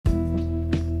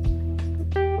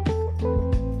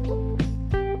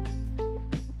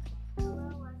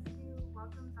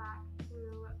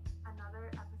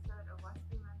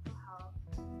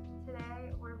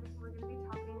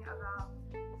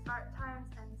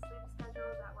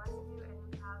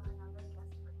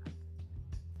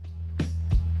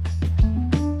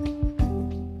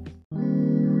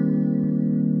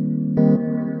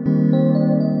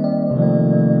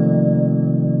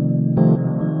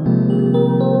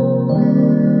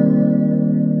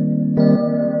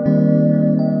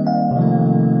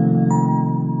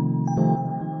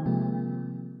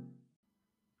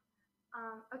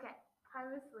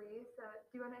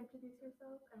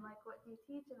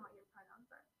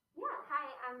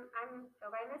go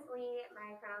by Miss Lee.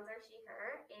 My pronouns are she,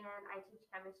 her, and I teach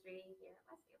chemistry here at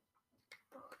Westview.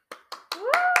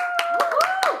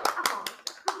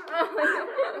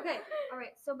 Okay, all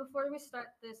right. So before we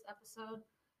start this episode,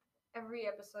 every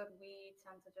episode we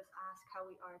tend to just ask how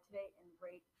we are today and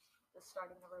rate the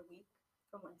starting of our week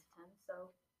from 1 to 10.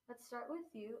 So let's start with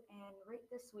you and rate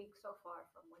this week so far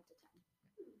from 1 to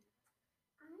 10.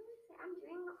 I would say I'm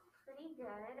doing pretty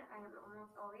good. I'm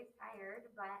almost always tired,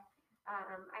 but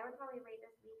I would probably rate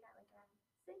this week at like a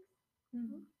 6.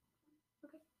 Mm-hmm.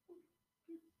 Okay.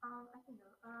 I can go.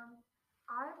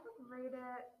 I would rate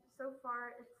it so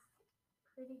far. It's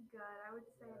pretty good. I would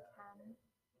say a 10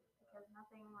 because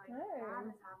nothing like bad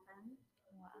has happened.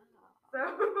 Wow. So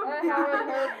I haven't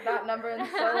heard that number in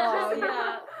so long.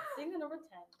 Yeah, seeing the number 10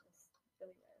 is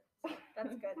really rare. So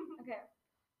that's good. Okay.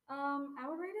 I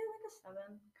would rate it like a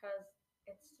 7 because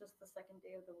it's just the second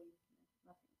day of the week.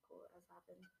 Nothing cool has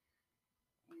happened.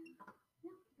 And yeah,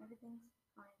 everything's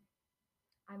fine.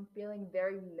 I'm feeling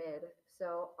very mid,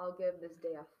 so I'll give this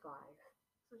day a 5.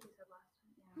 that's what she said last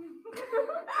time. Yeah.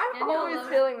 I'm Danielle always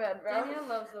loves- feeling mid, bro.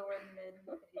 Danielle loves the word mid, if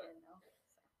you didn't know.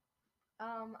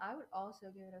 I would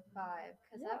also give it a 5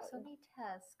 because I have so many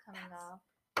tests coming up.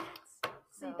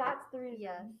 See, So, that's the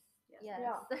reason. yes.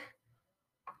 Yeah.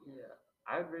 Yeah,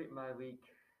 I would rate my week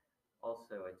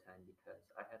also a 10 because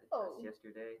I had a test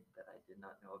yesterday that I did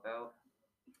not know about.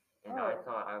 And I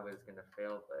thought I was going to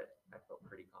fail, but I felt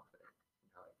pretty confident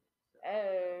in how I did. So.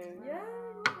 Hey. Yeah,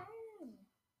 you can.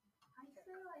 I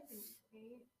feel like an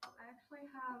 8. I actually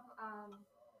have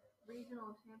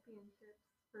regional championships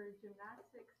for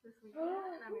gymnastics this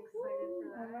weekend, and I'm excited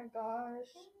for Oh that. my gosh.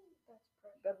 That's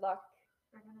perfect. Good luck.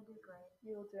 They're gonna do great.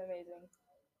 You will do amazing.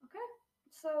 Okay.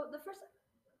 So the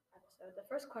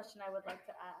first question I would like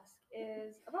to ask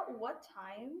is about what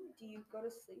time do you go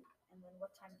to sleep and then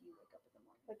what time do you wake up in the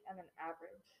morning? Like, I'm an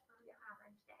average. Your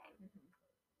average day. Mhm.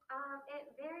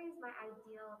 It varies. My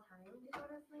ideal time to go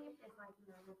to sleep is like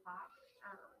 9 o'clock.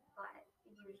 But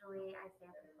usually I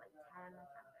stay up at like 10 or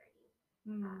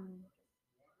 10:30.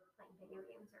 Just playing video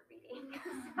games or reading.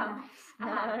 So,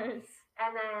 Nice.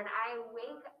 and then I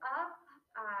wake up.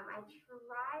 I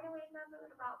try to wake up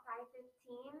at about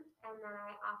 5:15, and then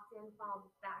I often fall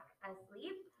back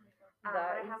asleep. But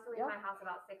I have to leave my house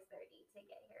about 6:30 to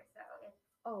get here, so it's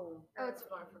Oh, it's early.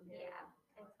 far from here. Yeah,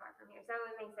 it's far from here, so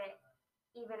it makes it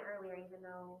even earlier, even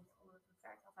though school doesn't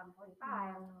start till 7:45.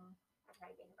 I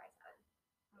try to get here by 7.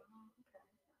 Okay.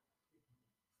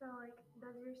 So like,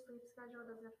 does your sleep schedule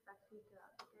affect you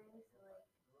throughout the day? So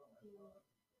like,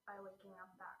 by waking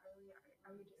up that early,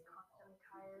 are you just constantly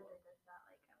tired, or does that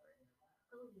like ever?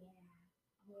 Oh yeah.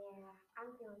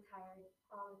 I'm feeling tired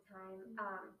all the time.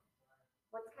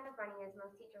 What's kind of funny is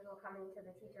most teachers will come into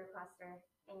the teacher cluster,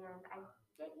 and I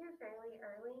get here fairly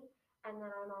early, and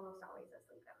then I'm almost always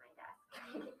asleep at my desk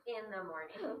in the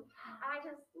morning. I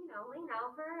just, lean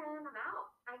over and I'm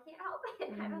out. I can't help it.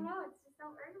 I don't know. It's just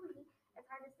so early. It's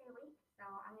hard to stay awake. So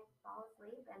I fall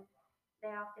asleep, and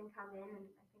they often come in, and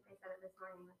I think they said it this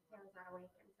morning, like, Taylor's not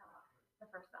awake until the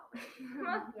first bell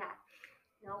rings. Yeah.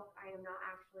 Nope, I am not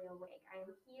actually awake. I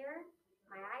am here.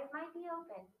 My eyes might be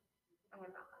open. I am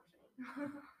not functioning.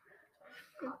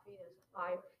 Coffee doesn't.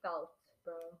 I felt,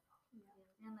 bro.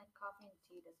 And like coffee and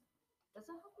tea does it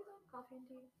help you though? Coffee and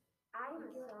tea? I am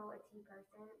so a tea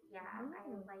person. Yeah,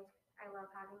 I love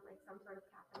having like some sort of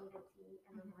caffeinated tea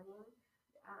in the morning.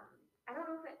 I don't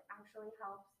know if it actually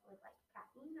helps with like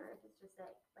caffeine or if it's just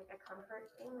like a comfort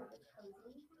thing, like it's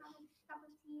cozy to have a cup of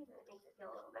tea, and it makes it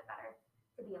feel a little bit better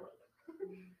to be awake.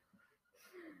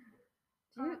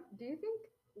 Do you think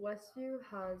Westview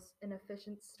has an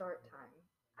efficient start time?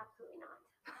 Absolutely not.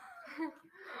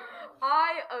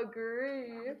 I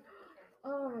agree.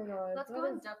 Oh my god. Let's go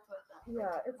in depth with that.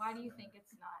 Yeah. Why do you think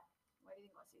it's not? Why do you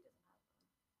think Westview doesn't have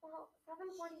one? Well,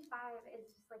 7:45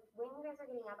 is just like when you guys are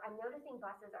getting up. I'm noticing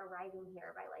buses arriving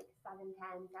here by like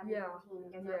 7:10, 7:15. You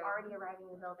guys are already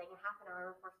arriving in the building a half an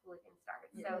hour before school even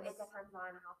starts. So it depends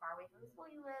on how far away from the school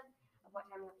you live, of what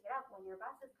time you have to get up, when your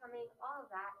bus is coming, all of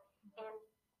that. And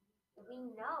we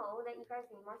know that you guys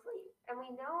need more sleep, and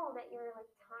we know that your like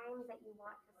times that you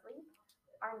want to sleep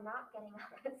are not getting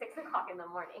up at 6 o'clock in the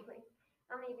morning. Like,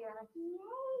 how many of you are like,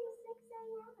 yay, 6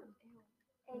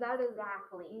 a.m. That is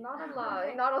exactly not a lot.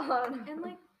 Not a lot. And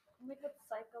like with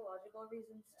psychological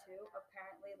reasons too,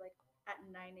 apparently like at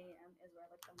 9 a.m. is where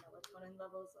like the melatonin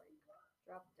levels like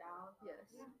drop down. Yes.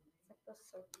 Yeah. It's like the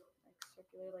circular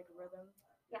like rhythm.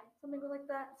 Yeah. Something like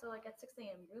that. So like at 6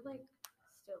 a.m. you're like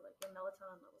still like your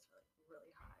melatonin levels are like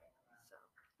really high. So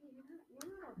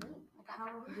you're not awake. like That's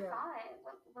how we saw it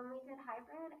when we did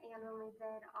hybrid and when we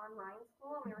did online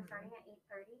school and we were starting at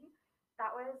 8:30.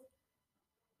 That was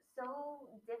so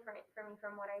different for me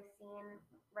from what I've seen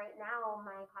right now.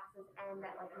 My classes end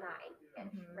at like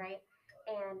 9-ish, right?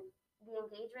 And the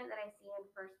engagement that I see in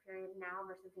first period now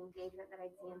versus the engagement that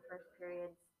I'd see in first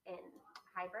periods in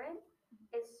hybrid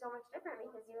is so much different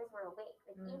because you guys were awake.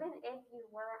 Like even if you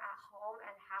were at home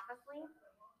and half asleep,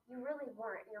 you really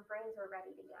weren't. Your brains were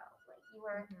ready to go. Like you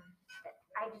were.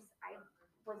 I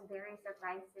was very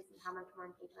surprised to see how much more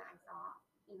engagement I saw,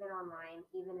 even online,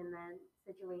 even in the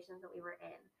situations that we were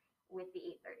in with the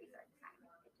 8:30 start time.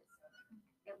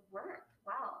 It worked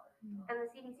well. And the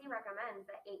CDC recommends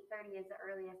that 8:30 is the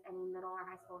earliest any middle or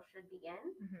high school should begin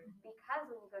because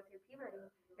when you go through puberty,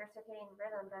 your circadian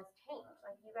rhythm does change.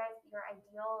 Like you guys, your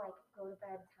ideal like go to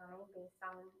bed time based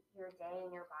on your day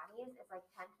and your bodies is like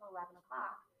 10 to 11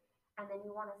 o'clock, and then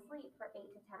you want to sleep for 8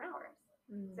 to 10 hours.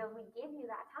 So if we give you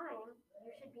that time,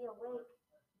 you should be awake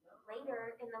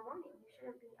later in the morning. You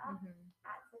shouldn't be up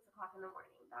at 6 o'clock in the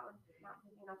morning. That would not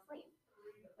give you enough sleep.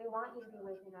 We want you to be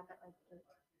waking up at like 8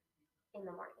 in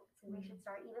the morning. So we should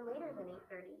start even later than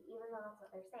 8:30, even though that's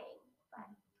what they're saying.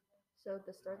 But So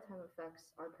the start time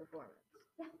affects our performance.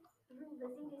 yeah,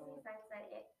 the CDC says that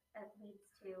it leads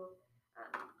to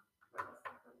let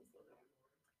me see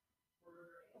here.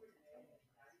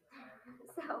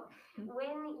 So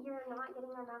when you're not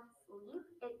getting enough sleep,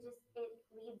 it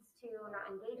leads to not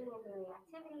engaging in daily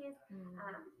activities,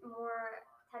 more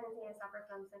tendency to suffer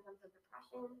from symptoms of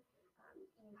depression.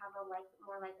 You have a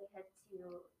more likelihood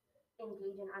to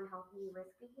engage in unhealthy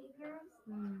risk behaviors,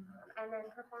 and then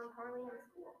perform poorly in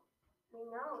school. We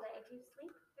know that if you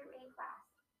sleep through a class,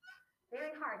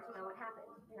 very hard to know what happened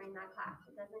during that class.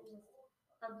 It doesn't just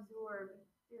absorb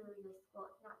through your school.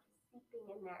 It's not just seeping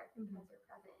in there because you're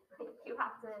present. You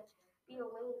have to be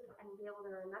awake and be able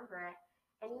to remember it.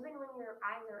 And even when your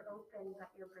eyes are open but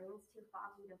your brain's too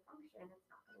foggy to function, it's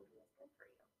not going to be as good for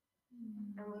you.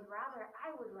 And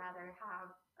I would rather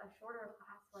have a shorter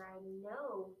class where I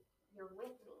know you're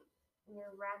with me and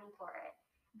you're ready for it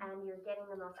and you're getting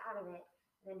the most out of it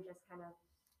than just kind of,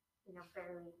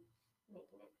 barely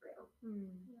making it through.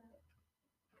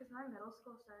 Because my middle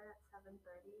school started at 7:30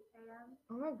 a.m.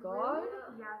 Oh my god.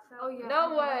 Yeah, so Oh yeah.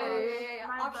 No way. Yeah.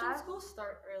 My Option bus- schools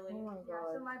start early. Oh my yeah,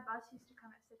 so god. my bus used to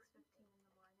come at 6:15 in the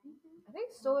morning. I think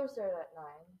Stoller started at 9,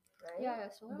 right? Yeah,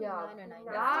 so we're Yeah, 9 or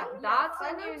 9. That's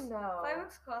when Five you Oaks- know.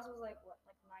 5X class was like what,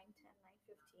 like 9:10,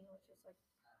 9:15, which is like,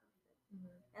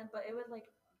 but it was like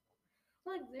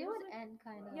It would end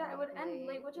kind of. yeah, it would end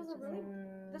late, which is a really.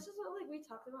 Mm. This is what like we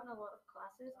talked about in a lot of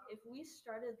classes. If we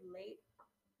started late,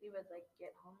 we would like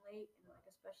get home late, and like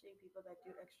especially people that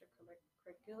do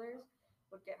extracurriculars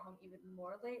would get home even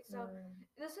more late. So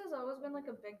this has always been like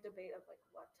a big debate of like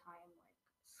what time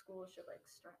like school should like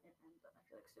start and end. But I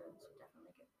feel like students should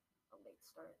definitely get a late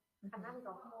start. And that is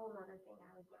a whole other thing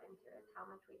I would get into is how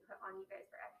much we put on you guys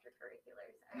for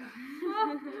extracurriculars.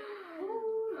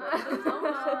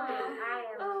 I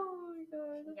am, Oh my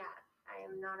god. yeah, I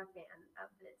am not a fan of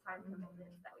the time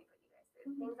commitments that we put you guys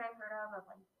through. Things I've heard of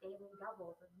like daily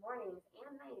doubles of mornings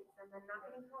and nights and then not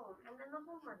getting home and then the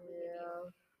homework we give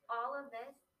you. All of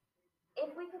this,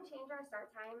 if we could change our start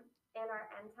time and our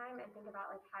end time and think about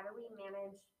like how do we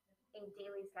manage a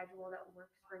daily schedule that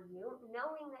works for you,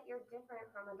 knowing that you're different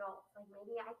from adults. Like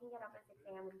maybe I can get up at 6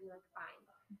 a.m. and be like, fine.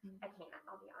 I can't,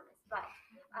 I'll be honest. But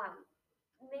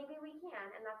maybe we can,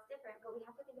 and that's different. But we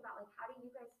have to think about like how do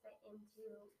you guys fit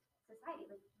into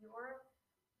society? Like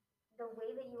the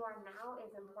way that you are now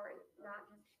is important, not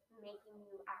just making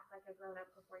you act like a grown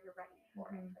up before you're ready for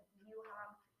it. Like you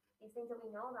have these things that we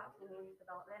know about teenage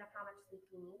development of how much sleep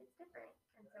you need, it's different.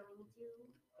 And so we need to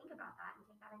think about that and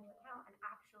take that into account and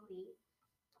actually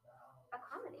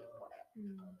accommodate for it.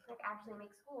 Like actually make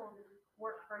school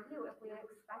work for you. If we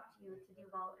expect you to do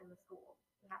well in the school,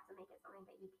 we have to make it something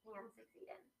that you can succeed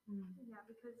in. Yeah,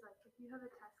 because like if you have a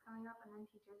test coming up and then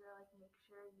teachers are like, make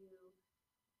sure you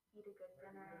eat a good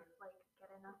dinner, like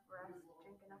get enough rest,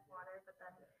 drink enough water, but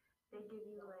then they give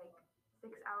you like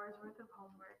 6 hours worth of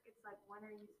homework. It's like, when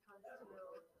are you supposed to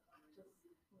just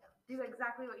do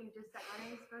exactly what you just said? When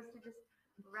are you supposed to just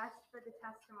rest for the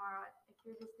test tomorrow if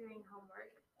you're just doing homework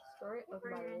Story of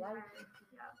for my your life.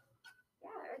 entire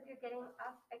Yeah, or if you're getting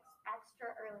up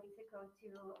extra early to go to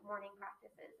morning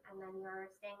practices and then you're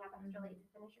staying up extra late to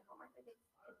finish your homework, like it's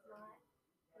not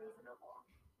reasonable.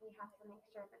 We have to make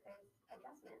sure that there's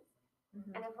adjustments.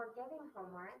 And if we're giving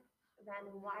homework, then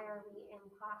why are we in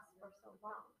class for so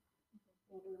long?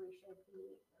 Maybe we should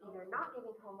be either not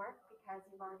giving homework because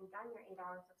you've already done your 8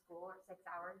 hours of school or 6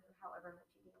 hours or however much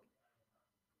you do,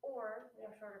 or we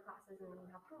have shorter classes and we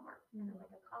have homework, kind of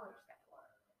like a college schedule.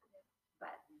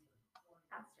 But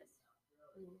that's just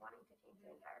me wanting to change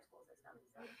the entire school system.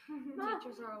 So.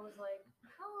 teachers are always like,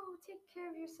 "Oh, take care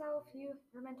of yourself. Your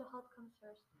mental health comes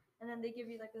first." And then they give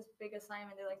you like this big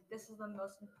assignment. They're like, "This is the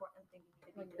most important thing you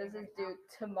need to be Like, doing this is right now. due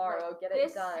tomorrow. Like, Get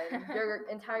this- it done. Your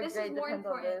entire This is grade more depends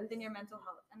on important this. than your mental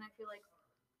health." And I feel like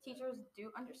teachers do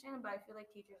understand, but I feel like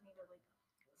teachers need to like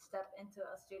step into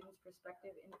a student's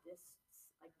perspective in this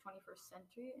like 21st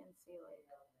century and see like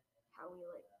how we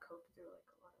like cope through like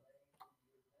a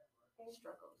lot of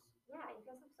struggles. Yeah, you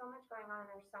guys have so much going on.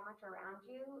 There's so much around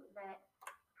you that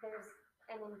there's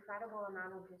an incredible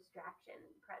amount of distraction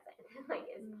present, like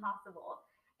is possible.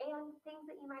 And things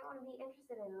that you might want to be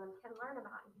interested in and can learn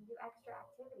about and can do extra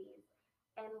activities.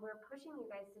 And we're pushing you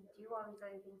guys to do all these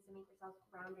other things to make yourselves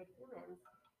rounded humans,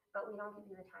 but we don't give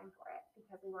you the time for it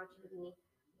because we want you to be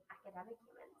academic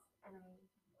humans. And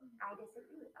I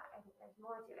disagree with that. I think there's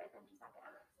more to it than just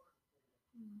academics.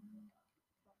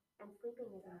 And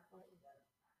sleeping is important.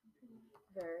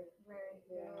 Very, Very,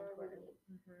 very Very. important.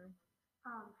 Mm-hmm.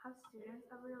 Have students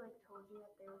ever like told you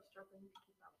that they were struggling to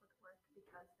keep up with work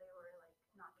because they were like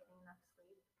not getting enough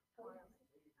sleep? Or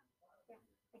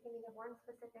I can think of one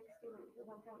specific student who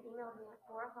one time emailed me at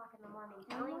 4 o'clock in the morning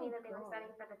telling me that they were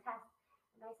studying for the test.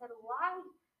 And I said, why?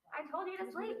 I told you to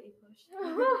sleep.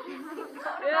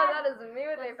 Yeah, that is me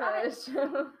with a push.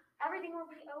 Everything will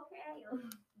be okay.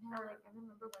 Yeah, like I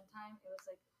remember one time it was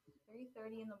like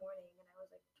 3:30 in the morning and I was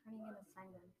like turning in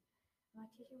assignments. And my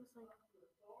teacher was like,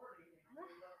 "Why the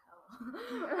hell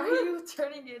are you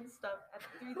turning in stuff at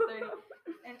 3:30?"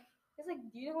 And he's like,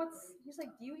 "Do you know what's?" He's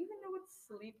like, "Do you even know what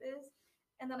sleep is?"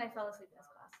 And then I fell asleep in his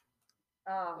class.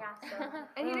 Oh. Yeah, so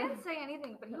And he didn't say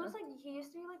anything, but he was like, he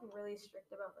used to be like really strict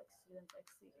about like students like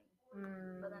sleeping.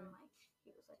 But then like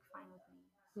he was like fine with me.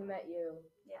 He met you.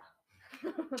 Yeah.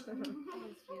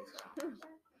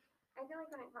 I feel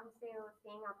like when it comes to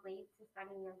staying up late to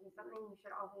study or do something, you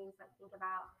should always like think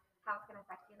about how it's going to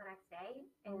affect you the next day.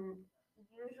 And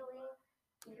usually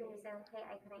you can just say, like, hey,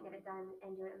 I couldn't get it done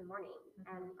and do it in the morning,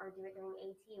 and or do it during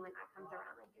AT when that comes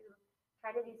around. Like,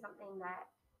 try to do something that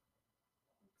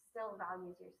still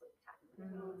values your sleep time. You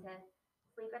need to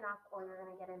sleep enough, or you're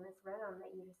going to get in this rhythm that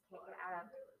you just can't get out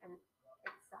of, and it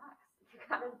sucks. You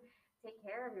got to take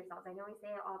care of yourselves. I know we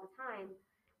say it all the time,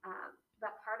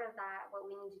 but part of that, what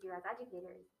we need to do as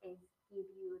educators is give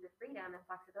you the freedom and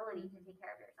flexibility to take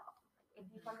care of yourself. If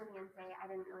you come to me and say, I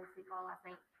didn't really sleep well last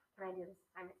night, can I do this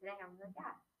assignment today? I'm like,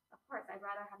 yeah, of course. I'd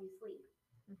rather have you sleep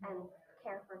and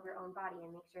care for your own body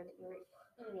and make sure that you're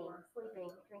eating, sleeping,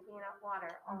 drinking enough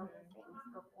water, all of those things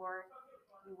before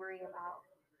you worry about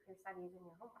your studies and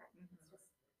your homework.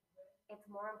 It's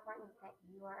more important that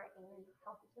you are a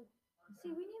healthy human.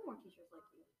 See, we need more teachers like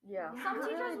you. Yeah. Some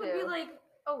we teachers really would be do. like,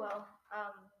 "Oh well,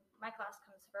 my class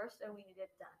comes first, and we need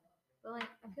it done." But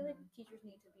like, I feel like teachers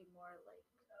need to be more like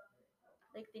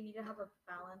they need to have a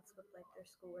balance with like their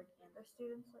schoolwork and their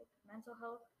students' like mental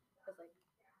health. Because like,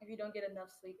 if you don't get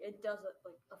enough sleep, it does like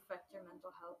affect your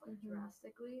mental health like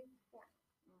drastically. Yeah.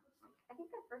 I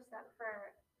think the first step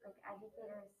for like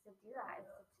educators to do that is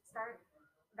to start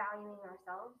valuing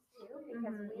ourselves too,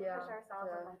 because we push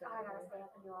ourselves with like, oh, I gotta stay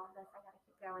up and do all this, I gotta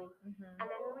keep going. And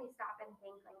then when we stop and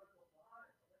think like,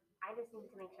 I just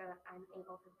need to make sure that I'm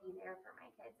able to be there for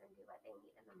my kids and do what they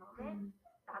need in the moment.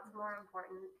 That's more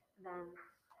important than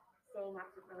staying up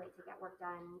super late to get work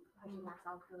done, pushing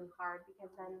ourselves really hard,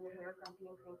 because then we're grumpy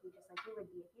and cranky just like you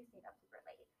would be if you stayed up super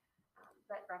late.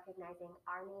 But recognizing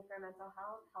our need for mental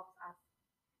health helps us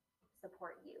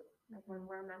support you. Like when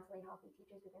we're mentally healthy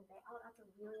teachers, we can say, oh, that's a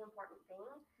really important thing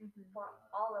for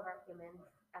all of our humans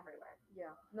everywhere.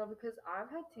 Yeah. No, because I've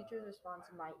had teachers respond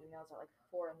to my emails at like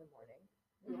 4 in the morning.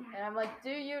 And I'm like, do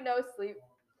you know sleep?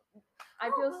 I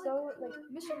feel so like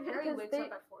Mr. Perry because wakes they-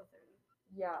 up at 4:30.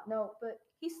 Yeah, no, but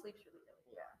He sleeps really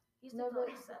late. yeah. He's No, still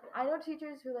but like 7. I know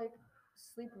teachers who like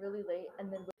sleep really late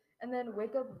and then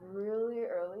wake up really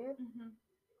early.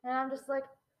 And I'm just like,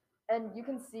 and you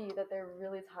can see that they're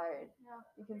really tired. Yeah.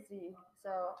 You can see.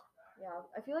 So yeah,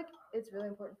 I feel like it's really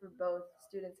important for both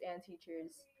students and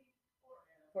teachers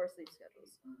for sleep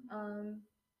schedules.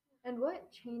 And what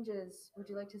changes would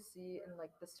you like to see in like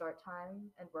the start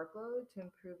time and workload to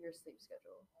improve your sleep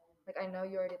schedule? Like I know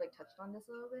you already like touched on this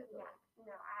a little bit. But, Yeah,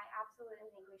 no, I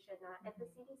absolutely think we should not. If the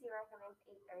CDC recommends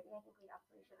 8:30, I think we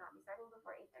absolutely should not be starting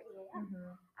before 8:30 a.m.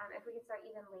 If we could start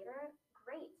even later,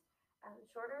 great.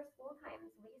 Shorter school times.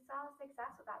 We saw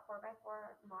success with that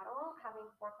 4x4 model, having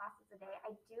 4 classes a day.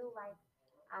 I do like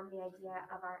the idea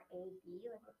of our AB.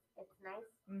 Like it's nice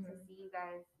to see you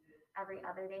guys every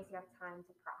other day, so you have time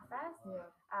to process. Yeah.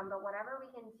 But whatever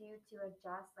we can do to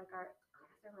adjust like our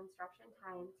classroom instruction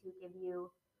time to give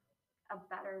you a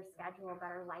better schedule, a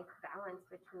better life balance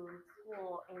between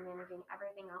school and managing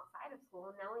everything outside of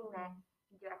school, knowing that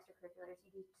you do extracurriculars,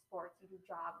 you do sports, you do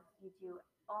jobs, you do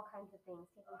all kinds of things,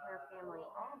 taking care of family,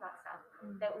 all of that stuff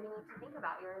that we need to think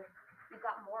about. You've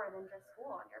got more than just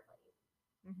school on your plate.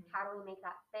 How do we make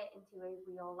that fit into a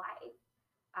real life?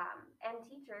 And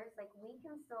teachers, like, we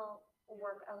can still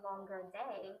work a longer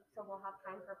day, so we'll have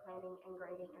time for planning and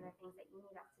grading and the things that you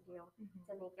need us to do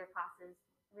to make your classes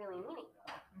really meaningful.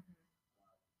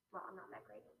 Well, not that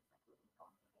grading is like meaningful.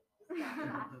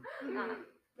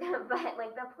 But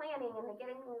like the planning and the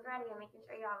getting things ready and making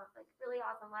sure you have a like really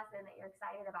awesome lesson that you're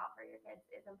excited about for your kids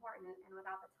is important. And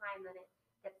without the time, then it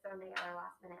gets thrown together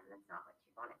last minute, and it's not what you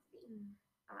want it to be.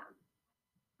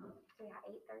 So yeah,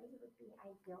 8:30 would be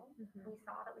ideal. We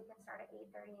saw that we could start at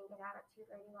 8:30 and get out at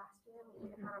 2:30 last year. We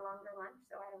even had a longer lunch,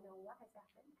 so I don't know what has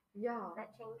happened. Yeah.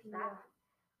 That changed that.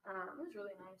 It was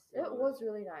really nice. It was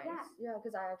really nice. Yeah. Yeah,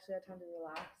 because I actually had time to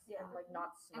relax and like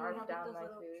not And we snarf had down like my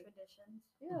those little food. traditions.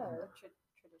 Yeah.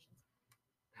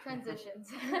 Transitions.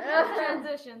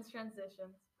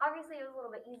 Transitions. Obviously, it was a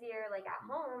little bit easier like at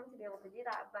home to be able to do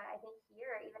that, but I think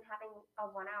here, even having a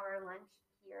 1 hour lunch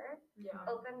here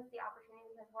opens the opportunity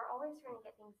because we're always trying to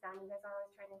get things done. You guys are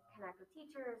always trying to connect with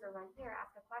teachers or run here,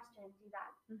 ask a question, do that,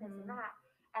 this and that.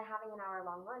 And having an hour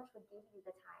long lunch would give you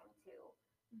the time to,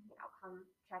 you know, come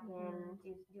check in,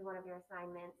 do one of your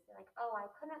assignments. Be like, oh, I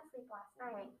couldn't sleep last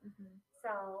night,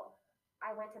 so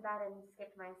I went to bed and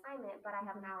skipped my assignment, but I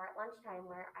have an hour at lunchtime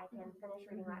where I can finish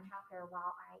reading that chapter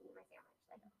while I eat my sandwich.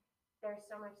 Like, there's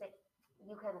so much that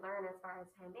you can learn as far as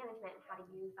time management and how to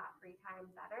use that free time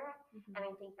better. And I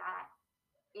think that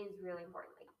is really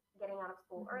important. Like, getting out of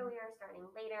school earlier, starting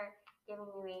later, giving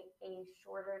you a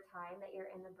shorter time that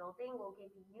you're in the building will give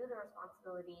you the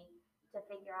responsibility to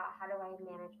figure out, how do I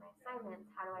manage my assignments?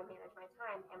 How do I manage my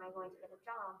time? Am I going to get a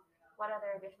job? What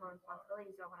other additional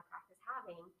responsibilities do I want to practice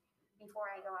having before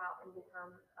I go out and become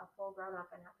a full grown up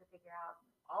and have to figure out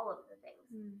all of the things?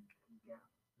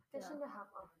 Fishing to have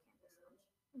off-campus lunch.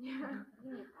 Yeah.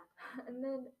 And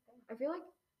then I feel like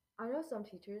I know some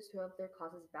teachers who have their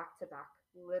classes back to back,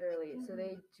 literally, so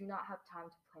they do not have time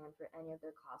to plan for any of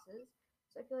their classes.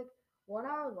 So I feel like 1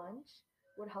 hour lunch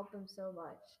would help them so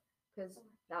much, because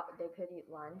now they could eat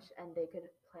lunch and they could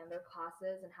plan their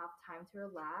classes and have time to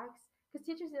relax. Because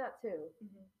teachers do that too.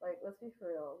 Like, let's be for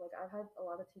real. Like, I've had a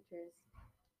lot of teachers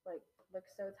like look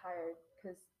so tired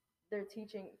because they're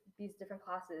teaching these different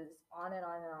classes on and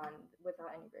on and on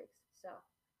without any breaks. So.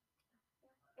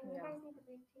 And you guys need to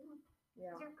break too.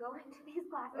 Yeah. You're going to these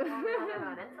classes on and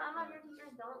on. And some of your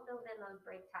teachers don't build in those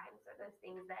break times or those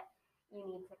things that you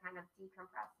need to kind of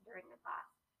decompress during the class.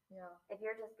 Yeah. If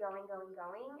you're just going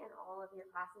in all of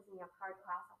your classes and you have hard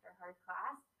class after hard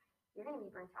class, you're going to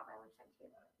be burnt out by lunchtime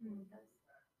too.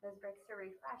 Those breaks to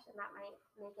refresh, and that might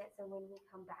make it so when we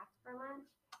come back for lunch,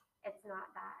 it's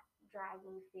not that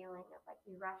dragging feeling of like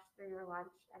you rushed through your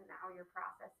lunch and now you're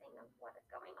processing of what is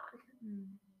going on.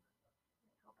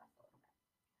 Help us a little bit.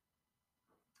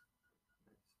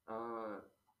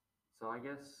 So I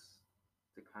guess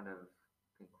to kind of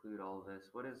conclude all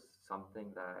this, what is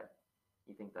something that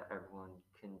you think that everyone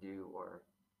can do, or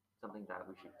something that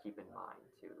we should keep in mind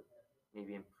to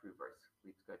maybe improve our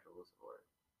sleep schedules or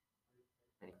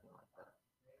anything like that?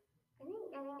 I think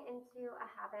getting into a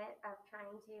habit of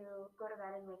trying to go to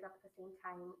bed and wake up at the same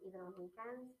time, even on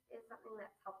weekends, is something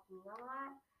that's helped me a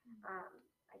lot.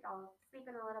 Like, I'll sleep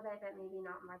in a little bit, but maybe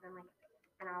not more than like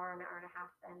an hour and a half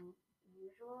than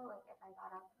usual. Like, if I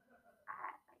got up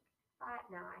at like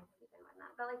 5, no, I sleep in more than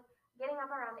that. But like, getting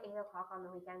up around 8 o'clock on the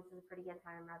weekends is a pretty good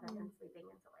time rather than sleeping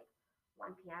until like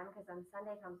 1 p.m. because then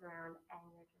Sunday comes around and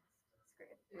you're just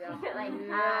screwed. Yeah. Like,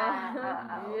 yeah.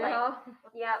 Like,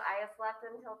 I slept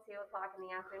until 2 o'clock in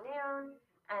the afternoon,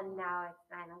 and now it's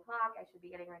 9 o'clock. I should be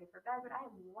getting ready for bed, but I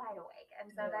am wide awake. And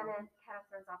so then it kind of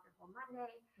throws off your whole Monday,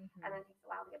 and then it takes a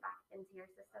while to get back into your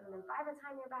system. And then by the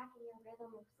time you're back in your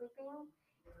rhythm of sleeping,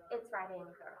 it's Friday and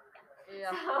you throw it off again.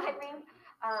 Yeah. So I think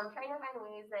trying to find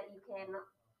ways that you can,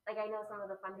 like, I know some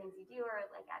of the fun things you do are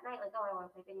like at night, like, oh, I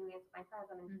want to play video games with my friends,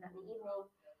 I'm going to do that in the evening.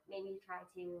 Maybe try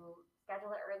to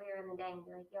schedule it earlier in the day and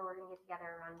be like, yo, we're going to get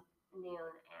together around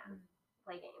noon and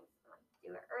play games. Like,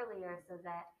 do it earlier so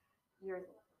that you're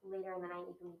later in the night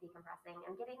you can be decompressing.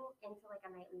 And getting into like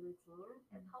a nightly routine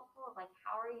is helpful of like,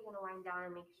 how are you going to wind down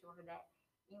and make sure that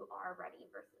you are ready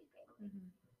for sleeping?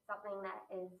 Something that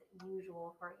is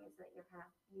usual for you so that you're kind of,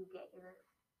 you get your,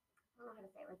 I don't know how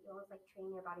to say it, like, you almost like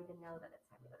train your body to know that it's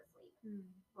time to go to sleep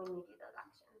when you do those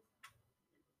actions.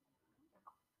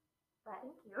 But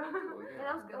Thank you. Yeah, that was good.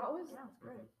 That was Yeah, that was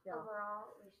great. Yeah.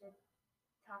 overall, we should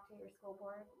talk to your school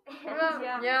board.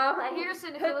 Yeah. Like,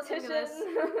 Peterson, if you're listening to this.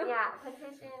 yeah,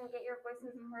 petition, get your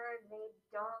voices heard. They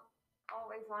don't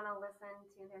always want to listen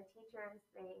to their teachers.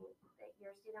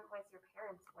 Your student voice, your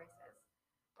parents' voices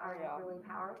are really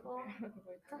powerful,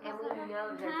 and we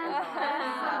know this is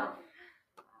so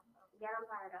get them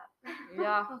fired up.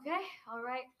 Yeah. Okay, all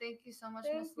right. Thank you so much,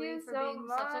 Thank Miss Lee, you for so being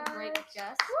such a great much.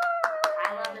 guest.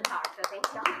 I love to talk, so thank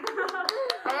y'all.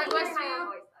 All right, I hear my Westview, own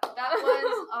voice, though. that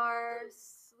was our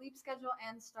sleep schedule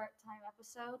and start time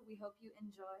episode. We hope you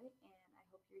enjoy, and I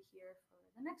hope you're here for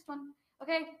the next one.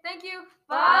 Okay, thank you.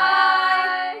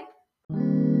 Bye. Bye.